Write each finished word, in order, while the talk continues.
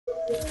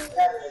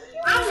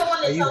I'm the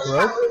one Are you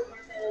broke?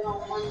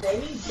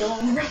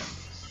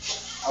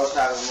 I was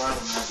having one.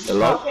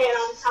 Hello?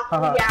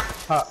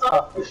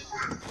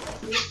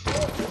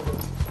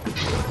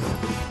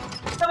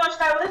 Someone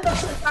try with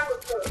us to the taco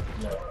truck.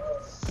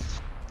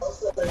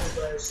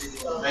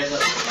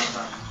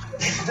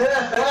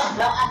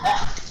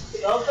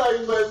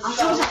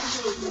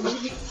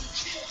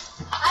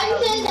 I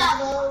did that,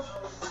 bro.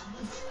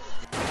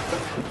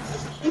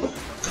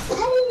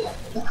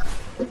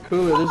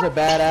 Cooler, there's a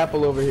bad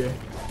apple over here.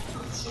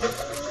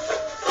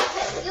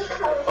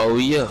 Oh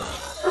yeah.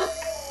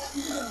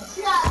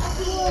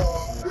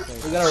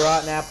 We got a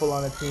rotten apple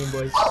on the team,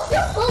 boys.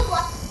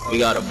 We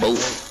got a boat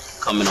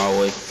coming our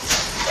way.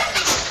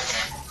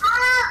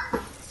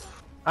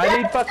 I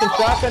need fucking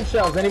shotgun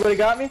shells. Anybody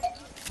got me?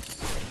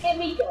 Give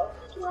me go.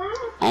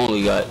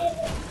 Only got.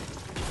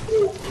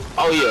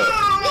 Oh yeah.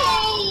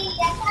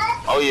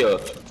 Oh yeah.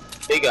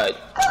 They got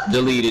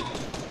deleted.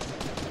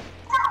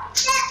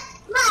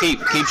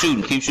 Keep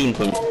shooting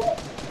for me.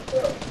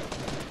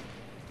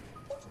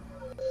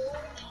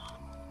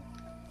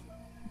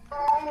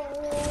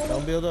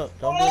 Don't build up.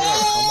 I'm over.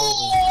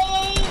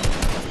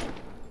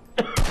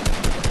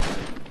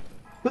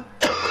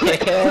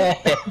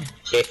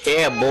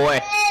 Yeah, boy.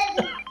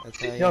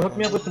 Yo, hook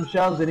me up with some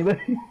shells,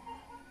 anybody?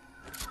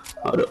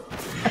 Hold up.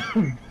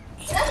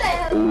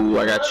 Ooh,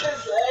 I got you.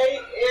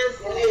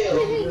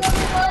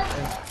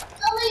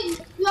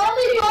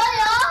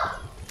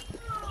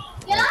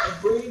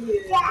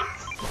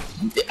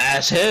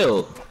 As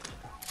hell.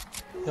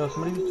 Yo,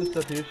 somebody just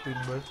up here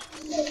shooting, boys.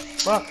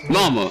 Fuck.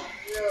 Mama.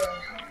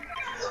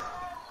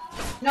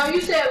 No,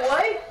 you said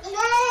what?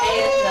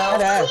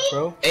 That ass,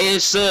 bro.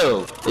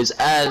 ASL is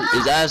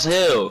as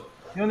hell.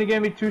 You only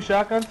gave me 2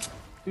 shotguns?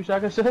 2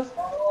 shotgun shells?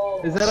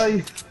 Is that all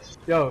you?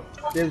 Yo,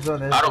 dibs on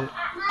that. I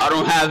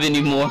don't have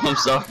any more. I'm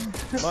sorry.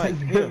 Mike,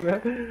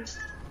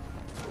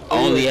 I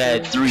only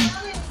had 3.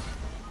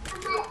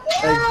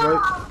 Thanks, bro.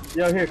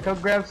 Yo, here, come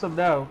grab some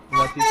now.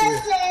 Watch you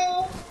here.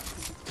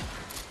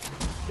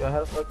 Yo, how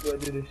the fuck do I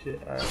do this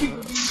shit? Alright,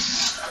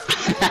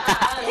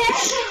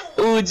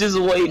 Ooh, just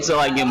wait till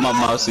I get my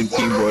mouse and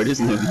keyboard. This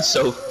is gonna be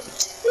so.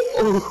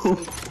 Ooh.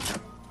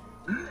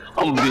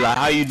 I'm gonna be like,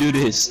 how you do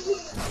this?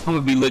 I'm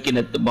gonna be looking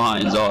at the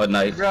binds all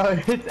night. bro,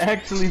 it's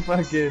actually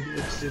fucking.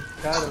 It's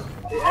kind of.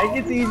 It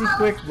gets easy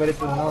quick, but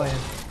it's annoying.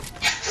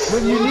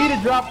 When you need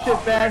to drop shit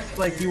fast,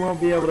 like you won't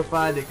be able to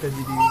find it because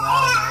you do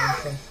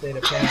some state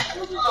of panic.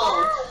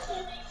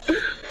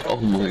 Oh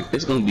my,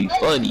 it's gonna be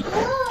funny.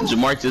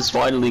 Jamarcus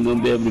finally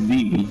gonna be able to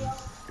beat me.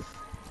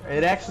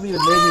 It actually made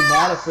me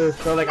mad at first,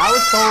 bro. Like I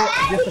was so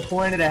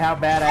disappointed at how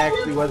bad I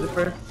actually was at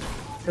first,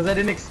 because I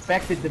didn't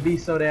expect it to be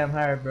so damn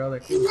hard, bro.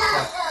 Like,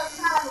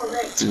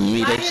 To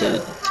me, they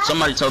said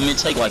somebody told me it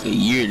take like a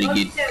year to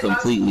get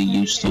completely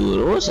used to it.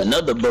 Or it's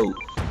another boat.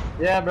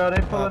 yeah, bro,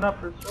 they pulling up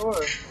for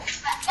sure.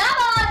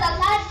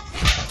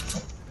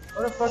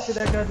 Where the fuck did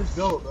that guy just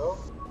go, bro?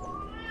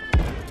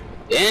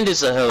 And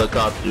it's a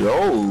helicopter.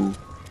 Oh.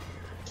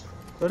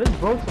 Bro, this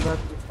boat's about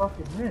to be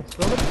fucking missed.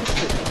 Bro, look at this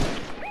shit.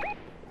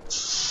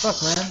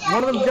 Fuck, man.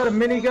 One of them's got a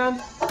minigun.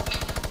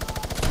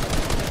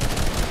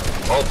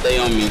 Oh, they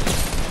on me.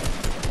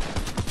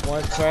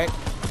 One crack.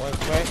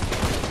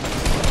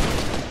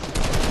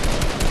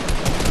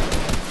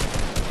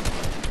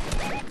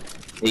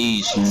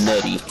 He's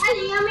nutty.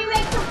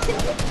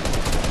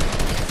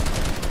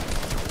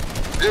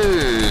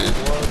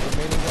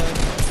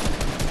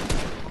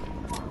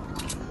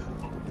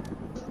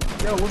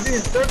 Yo, we're being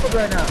circled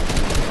right now.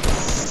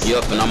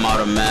 Yup, and I'm out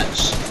of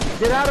match.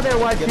 Get out of there,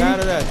 YT. Get out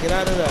of there. Get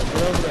over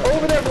there.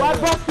 Over there, I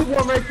busted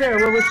one right there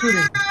where we're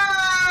shooting.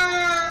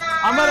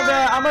 I'm out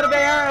of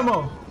air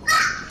ammo.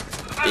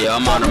 Yeah,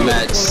 I'm out of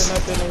match. Pulling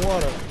up in the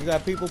water. You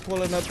got people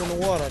pulling up in the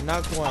water.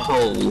 Knock one.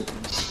 Oh.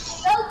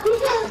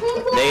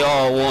 They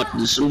all want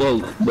the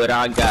smoke, but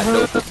I got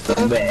no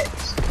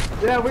bats.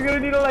 Yeah, we're gonna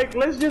need to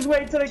let's just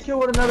wait till they kill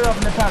one another up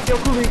in the top. Yo,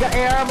 cool, you got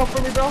air ammo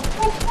for me, bro?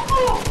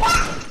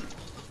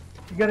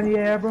 You got any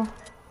air, bro?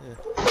 Yeah.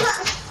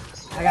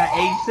 I got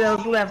 8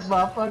 shells left,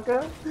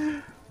 motherfucker.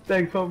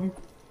 Thanks, homie.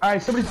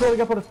 Alright, somebody's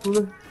building up on the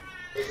cooler.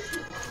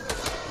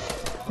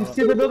 You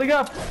see they're building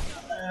up?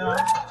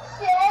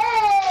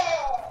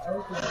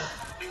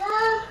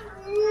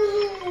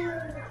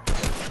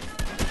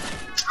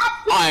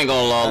 I ain't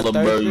gonna lie, little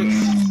bro.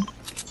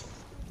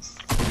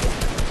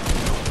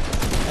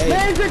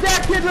 Laser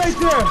that kid right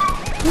there!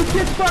 This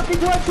kid's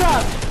fucking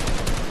one-shot!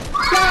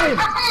 Got him!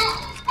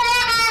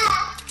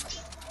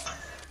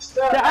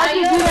 Yeah, I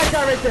can do that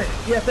guy right there.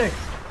 Yeah, thanks.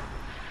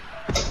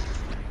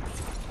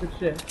 Good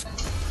shit.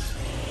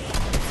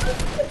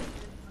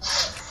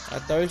 I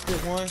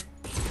thirsted one.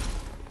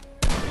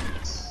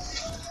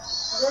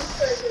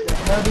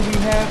 What do we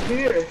have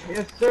here?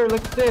 Yes, sir.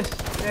 Look at this.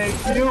 Hey,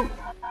 you.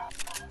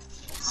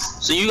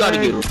 So you gotta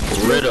get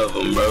rid of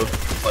them, bro.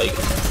 Like,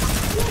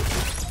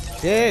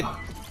 Dead.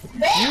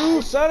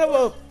 You son of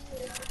a.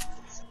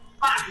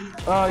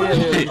 Oh yeah,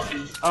 yeah.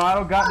 Oh, I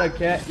don't got no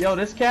cat. Yo,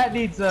 this cat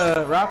needs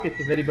rockets.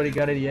 If anybody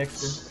got any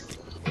extra.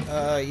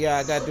 Yeah,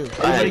 I got to.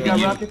 Anybody got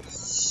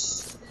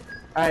rockets?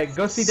 Alright,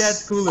 go see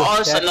Dad's cooler. Oh,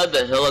 it's Dad.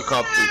 another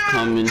helicopter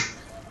coming.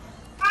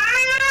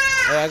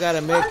 Hey, I got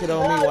a med kit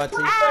on me, Watty.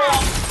 Oh,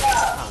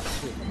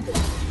 shit.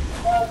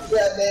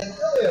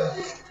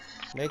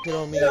 Med kit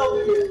on me,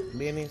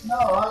 Benny's. Hey,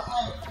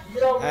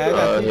 I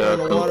got people in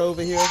the water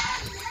over here.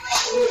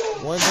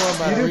 One's going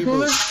by You do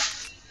cooler?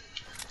 reboot.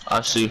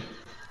 I see.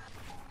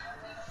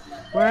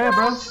 Where at,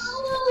 bro?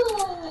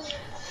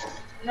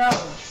 No.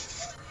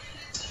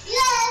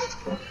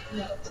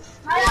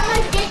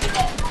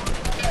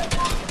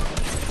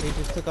 He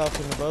just took off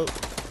in the boat.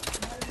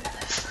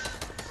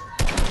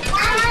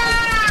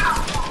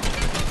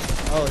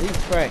 Oh, he's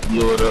cracked.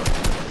 Blow it up.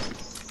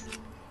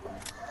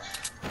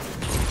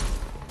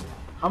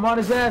 I'm on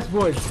his ass,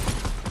 boys.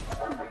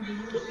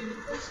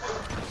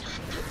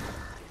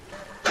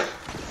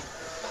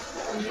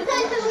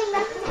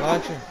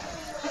 Watch him.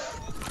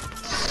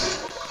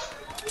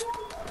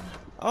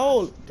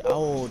 Oh,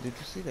 did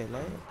you see that,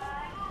 man?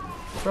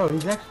 Bro,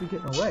 he's actually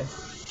getting away.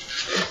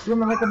 He's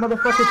swimming like a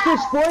motherfucking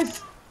fish,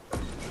 boys.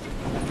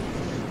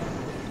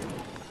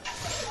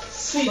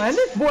 Man,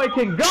 this boy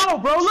can go,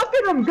 bro. Look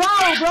at him go,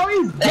 bro.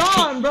 He's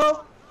gone,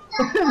 bro.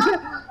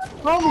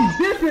 Homie's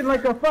dipping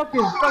like a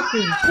fucking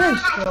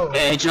fish, bro.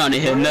 Ain't trying to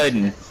hit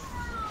nothing.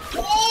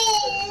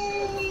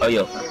 Oh,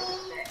 yo.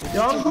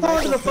 Yo, I'm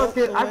going to the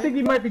fucking. I think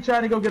he might be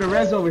trying to go get a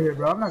res over here,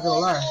 bro. I'm not gonna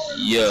lie.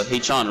 Yeah, he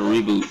trying to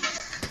reboot.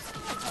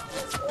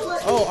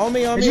 Oh, on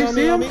me. Did you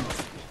see him?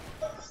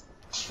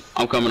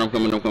 I'm coming.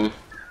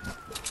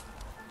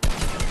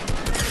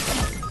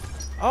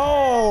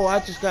 Oh, I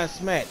just got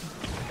smacked.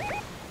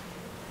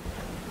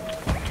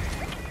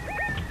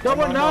 Go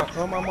on, knock.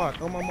 On my mark.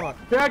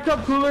 Here I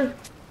come, cooler.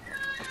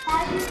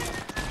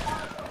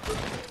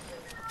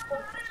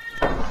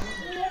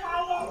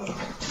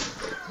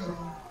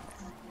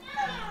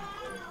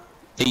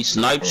 He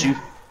sniped you.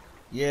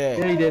 Yeah,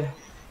 Yeah, he did.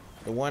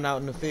 the one out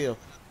in the field.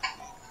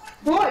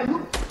 Boy.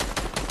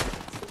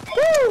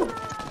 Woo!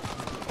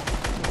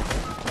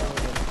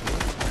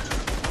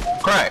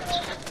 Cracked.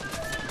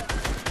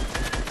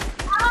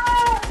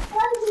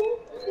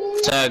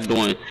 Tagged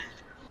one.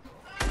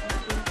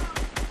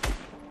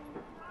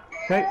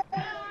 Okay.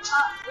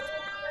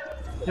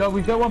 Yo,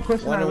 we got one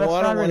pushing One on in the left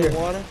water, side right one in here.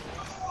 water.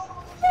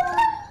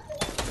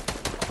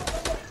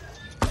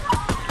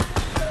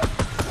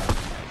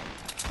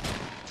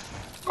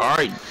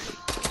 Alright.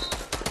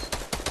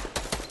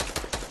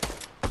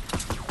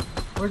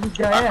 Where's this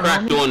guy I at,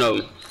 cracked homie? one of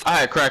them. I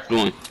had cracked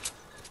one.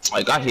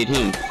 Like, I hit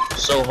him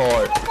so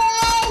hard.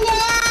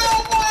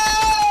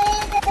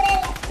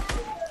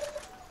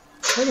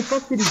 Where the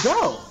fuck did he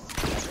go?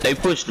 They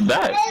pushed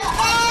back.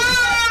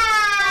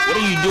 What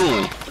are you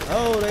doing?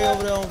 Oh, they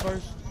over there on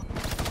first.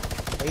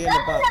 They in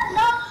the box.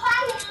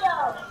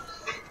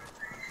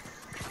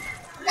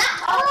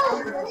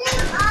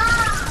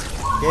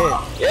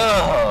 Yeah.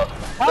 Yeah.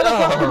 How the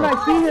fuck didn't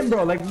I see him,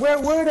 bro? Like, where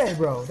were they,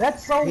 bro?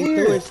 That's so He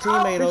weird. threw his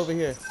teammate over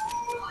here.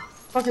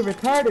 Fucking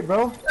retarded,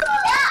 bro.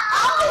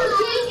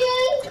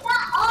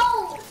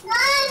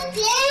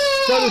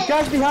 So this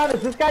guy's behind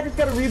us. This guy just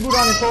got a reboot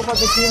on his whole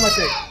fucking team, I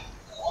think.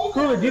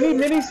 Cooler, do you need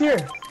minis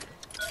here?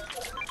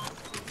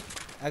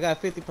 I got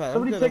 50 pots.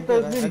 Somebody I'm take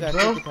good. those I got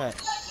minis, 50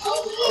 pots.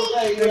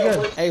 Very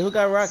good. Hey, who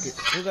got rockets?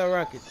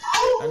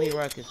 I need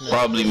rockets now.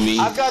 Probably me.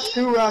 I've got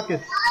 2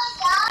 rockets.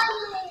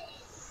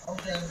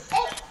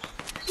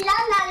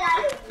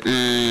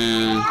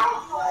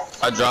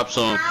 I dropped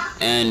some,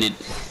 and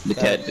the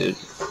cat did.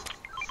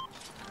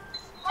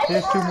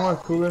 Here's 2 more,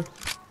 Cooler.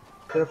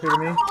 Sit up here to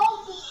me.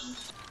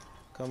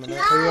 Coming up.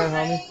 Where you at,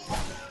 homie?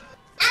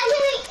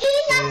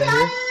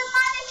 Here.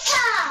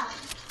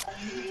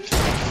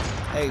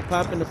 Hey,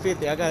 pop in the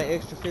 50. I got an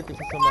extra 50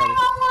 for somebody.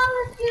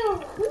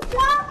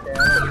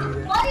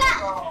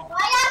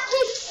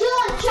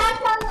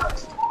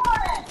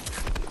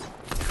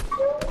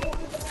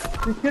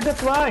 These kids are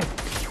flying.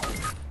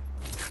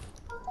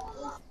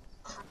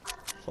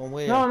 From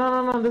where?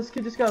 No. This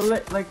kid just got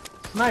like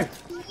sniped.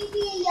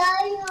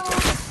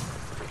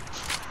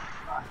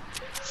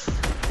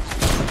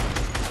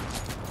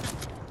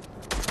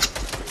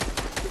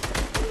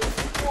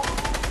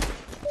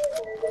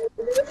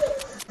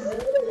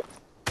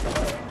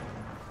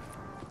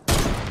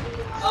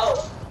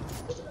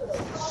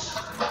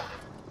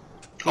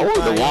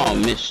 Oh, the wall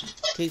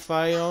missed. Keep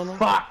fire on them.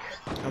 Fuck.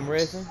 I'm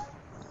resting.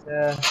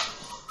 Yeah,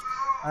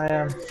 I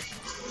am.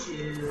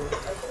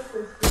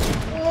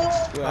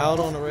 We're out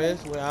on the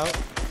rest. We're out.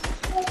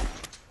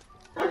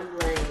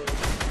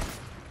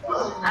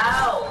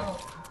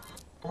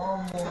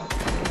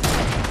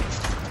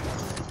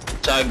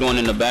 Tag going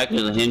in the back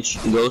is a hinge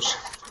ghost.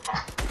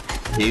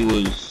 He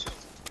was.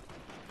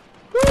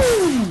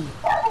 Woo!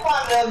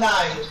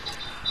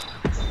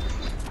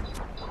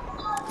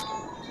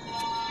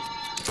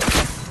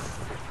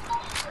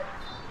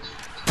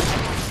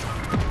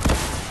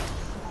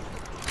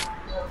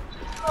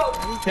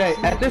 Okay,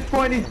 at this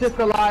point he's just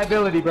a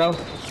liability, bro.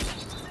 What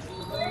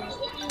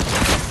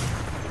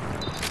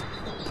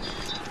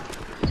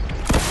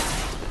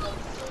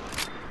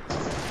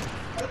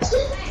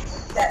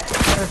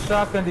kind of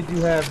shotgun did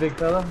you have, big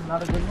fella?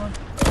 Not a good one?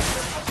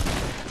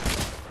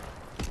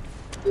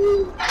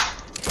 Yo,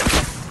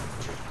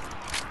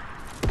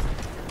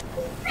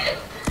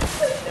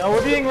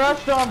 we're being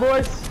rushed on,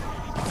 boys.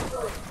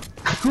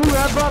 Ooh,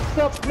 that boxed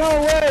up. No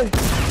way.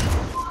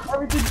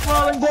 Everything's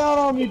falling down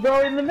on me,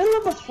 bro. In the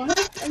middle of a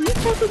fight? Are you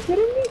fucking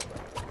kidding me?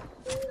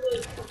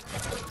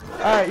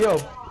 Alright, yo.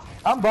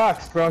 I'm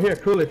boxed, bro. Here,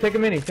 cooler. Take a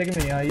mini. Take a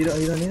mini. You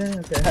don't need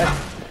it? Okay.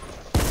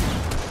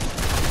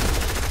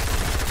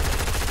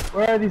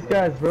 Where are these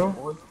guys, bro?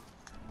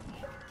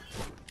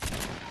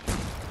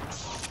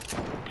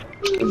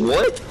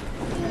 What?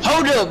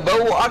 Hold up,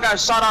 bro. I got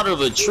shot out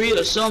of a tree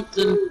or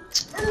something.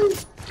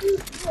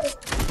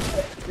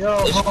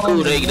 Yo, It's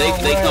cool. They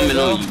coming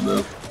on you,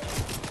 bro.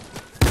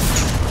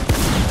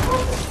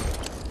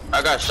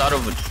 I got shot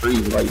over a tree.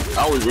 Like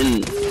I was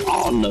in.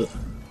 I don't know.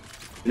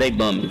 They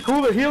bumming.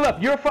 Cooler, heal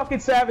up. You're a fucking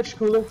savage,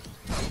 Cooler.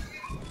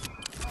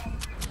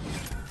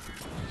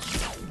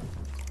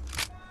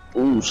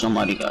 Ooh,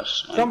 somebody got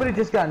sniped. Somebody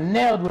just got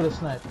nailed with a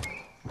sniper.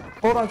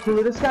 Hold on,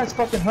 Cooler. This guy's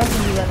fucking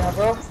hunting me right now,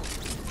 bro.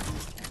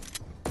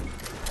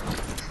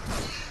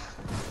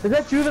 Is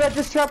that you that I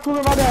just trapped,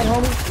 Cooler? My bad,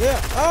 homie. Yeah.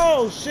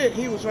 Oh shit,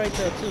 he was right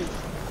there too.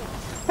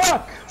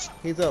 Fuck!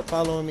 He's up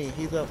following me.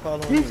 He's up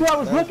following me. He's who I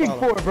was looking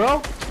for,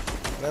 bro.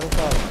 Let him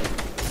follow.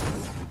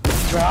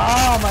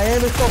 Ah, my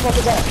aim is so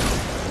fucking bad.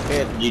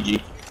 Head.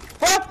 GG.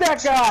 Fuck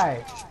that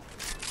guy!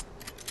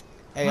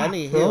 Hey, I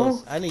need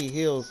heals. I need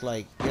heals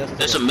like yesterday.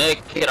 There's a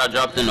med kit I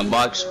dropped in the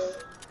box.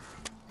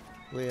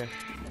 Where?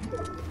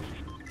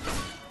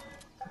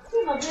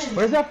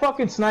 Where's that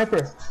fucking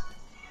sniper?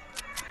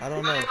 I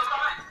don't know.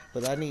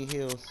 But I need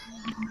heals.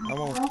 I'm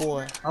on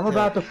 4. I'm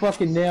about to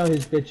fucking nail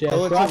his bitch ass.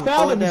 Throw it So to I me. found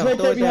Throw it him. He's down. right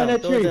Throw there it behind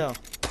down. that Throw it tree. down.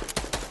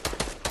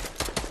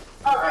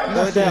 I'm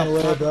Throw it down.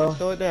 away, bro.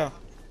 Throw it down.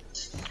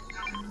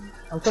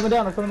 I'm coming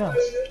down. I'm coming down.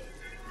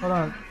 Hold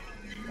on.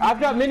 I've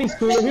got minis,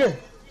 Cooler, here.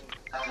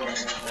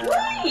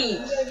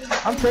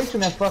 I'm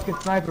chasing that fucking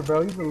sniper,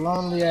 bro. He's a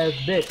lonely ass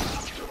bitch.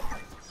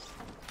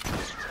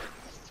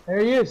 There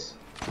he is.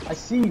 I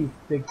see you,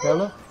 big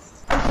fella.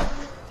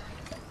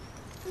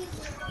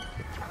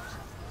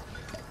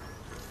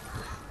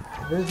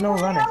 There's no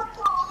running.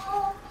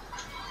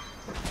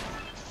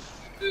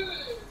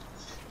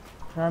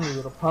 Come here,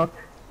 little punk.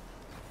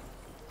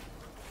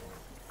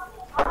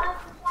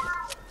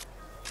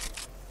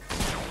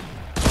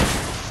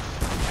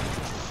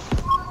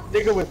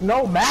 Nigga with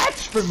no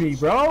match for me,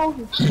 bro.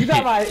 You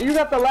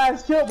got the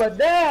last kill, but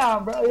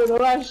damn, bro, you're the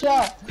last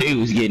shot. He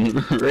was getting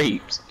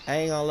raped. I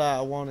ain't gonna lie,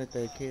 I wanted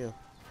that kill.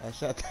 I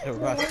shot that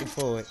rocket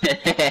forward.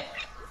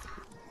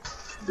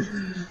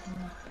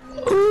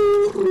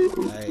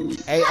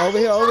 Hey, over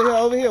here, west.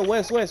 No, right here,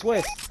 west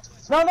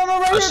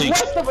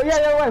of it.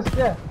 Yeah, west,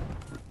 yeah.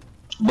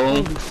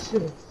 Boom. Holy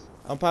shit.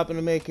 I'm popping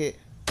the med kit.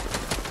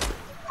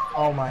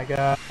 Oh my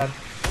god.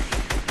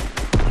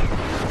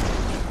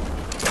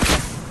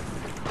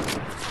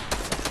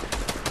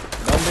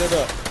 Don't build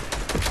up.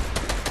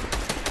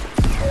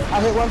 I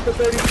hit one for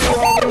 32.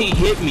 How he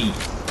hit me?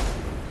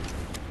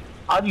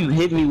 How do you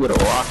hit me with a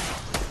rock?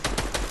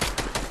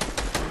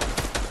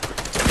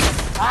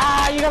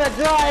 Ah, you got a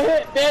dry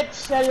hit,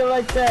 bitch. How you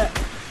like that?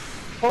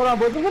 Hold on,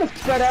 boys. I'm gonna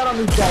spread out on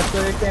these guys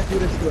so they can't do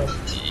this to us.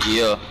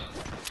 Yeah.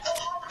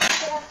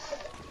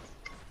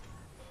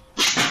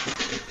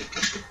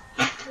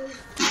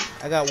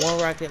 I got 1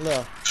 rocket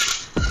left.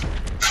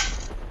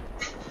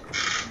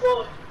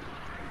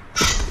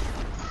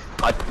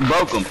 I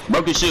broke him.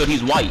 Broke his shield.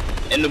 He's white.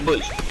 In the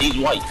bush. He's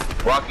white.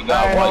 Rocket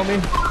guy Alright, white.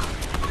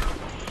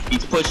 homie.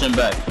 He's pushing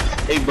back.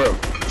 He broke.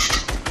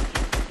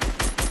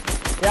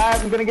 Yeah,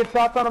 I'm gonna get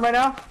shots on him right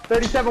now.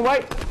 37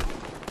 white.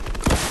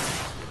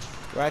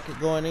 Rocket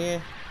going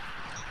in.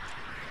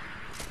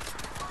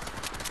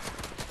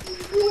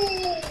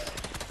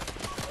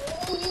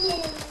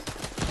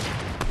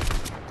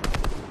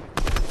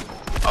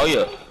 Oh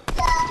yeah.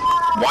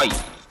 White.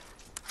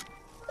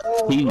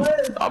 He.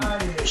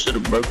 I should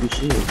have broke his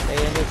shield.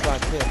 Hey, in this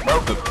box here.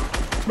 Broke him.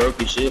 Broke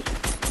his shield.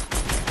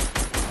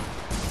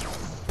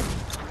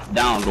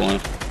 Downed one.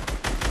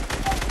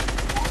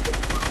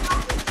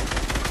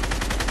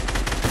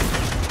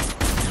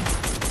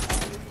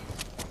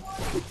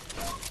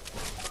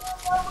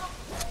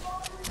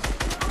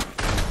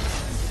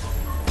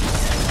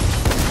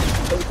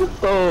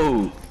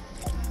 Oh.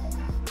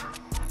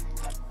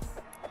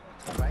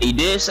 He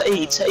did say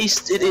he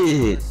tasted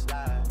it.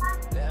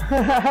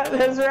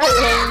 That's right,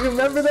 homie. You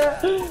remember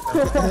that?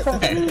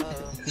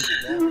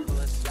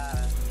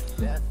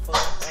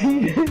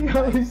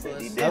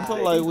 I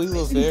felt like we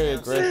were very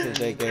aggressive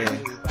that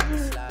game.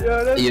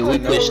 Yo, Yeah, we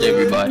pushed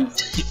everybody.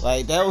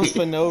 Like that was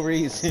for no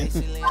reason.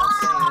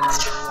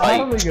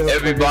 Like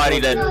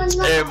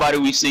everybody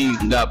we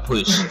seen got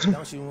pushed.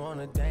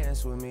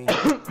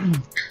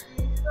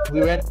 We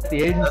were at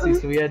the agency,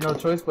 so we had no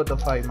choice but to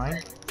fight,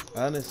 man.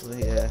 Honestly,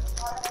 yeah.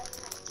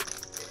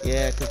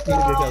 Yeah, cause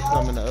people kept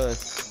coming to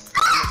us.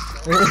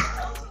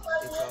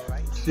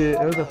 Shit,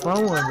 it was a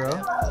fun one, bro.